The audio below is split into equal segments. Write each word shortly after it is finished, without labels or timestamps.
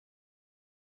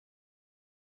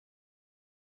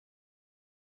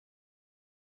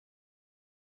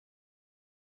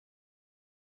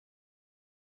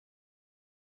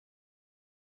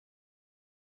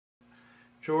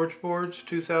GeorgeBoards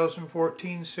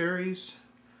 2014 series,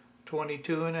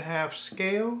 22.5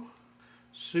 scale,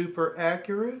 super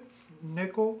accurate,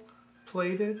 nickel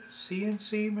plated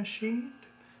CNC machined,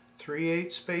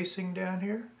 3/8 spacing down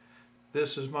here.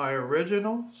 This is my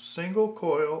original single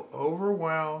coil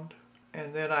overwound,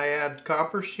 and then I add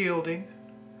copper shielding.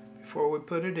 Before we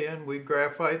put it in, we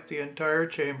graphite the entire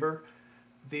chamber.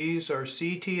 These are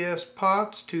CTS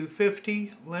pots,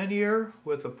 250 linear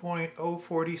with a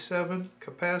 .047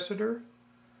 capacitor.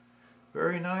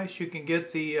 Very nice. You can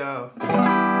get the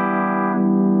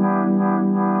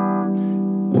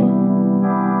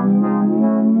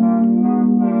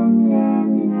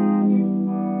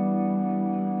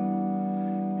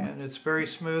and it's very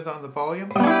smooth on the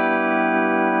volume.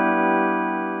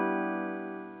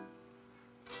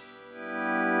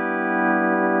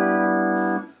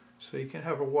 So you can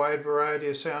have a wide variety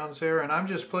of sounds there, and I'm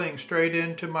just playing straight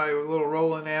into my little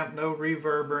Roland amp, no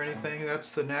reverb or anything. That's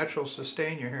the natural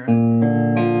sustain you're hearing.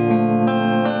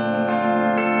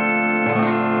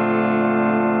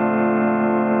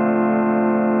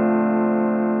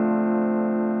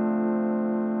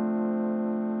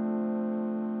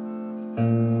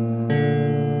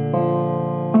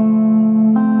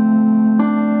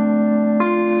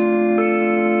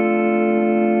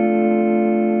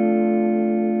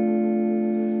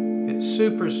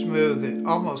 Super smooth,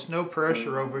 almost no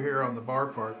pressure over here on the bar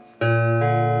part.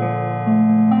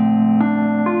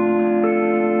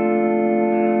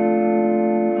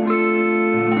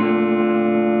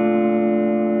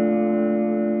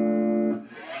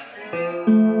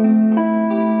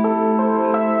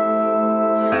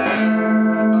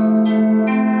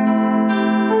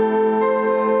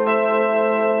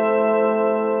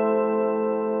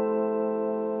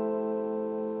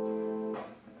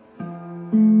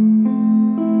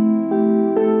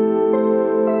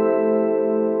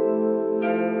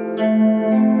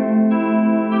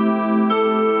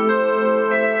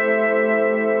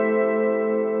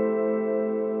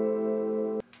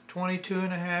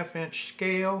 22.5 inch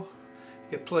scale.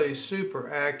 It plays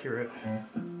super accurate.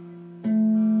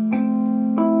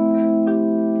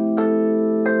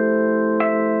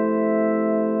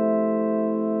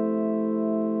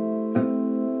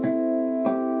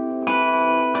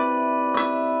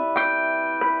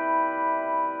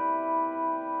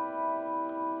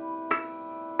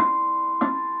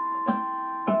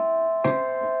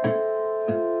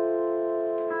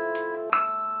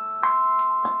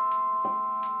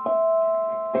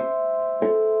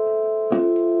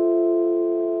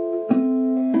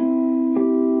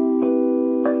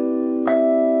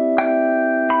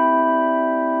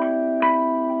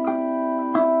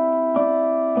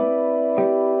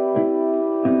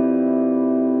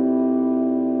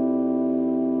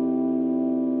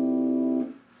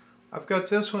 I've got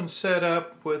this one set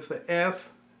up with the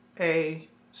FACEGACE.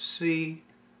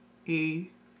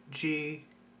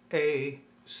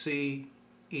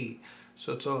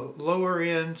 So it's a lower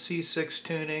end C6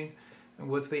 tuning, and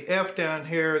with the F down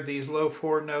here, these low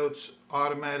 4 notes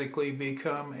automatically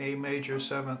become a major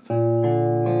 7th. And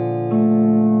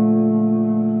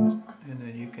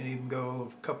then you can even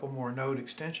go a couple more note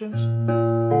extensions.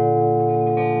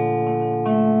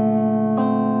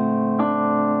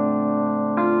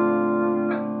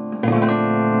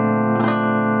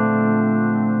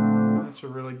 A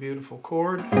really beautiful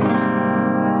chord.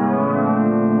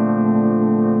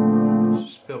 It's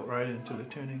just built right into the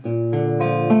tuning.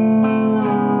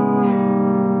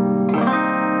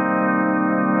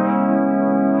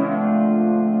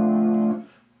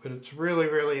 But it's really,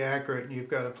 really accurate, and you've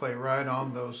got to play right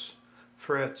on those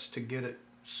frets to get it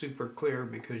super clear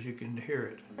because you can hear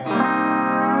it.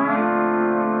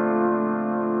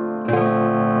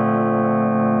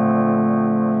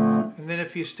 And then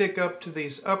if you stick up to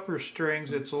these upper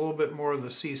strings, it's a little bit more of the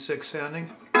C6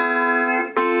 sounding.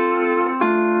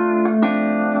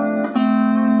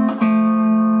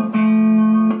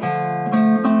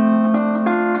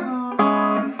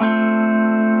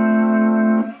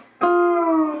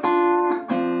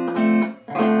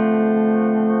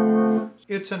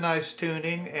 It's a nice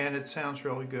tuning, and it sounds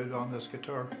really good on this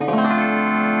guitar.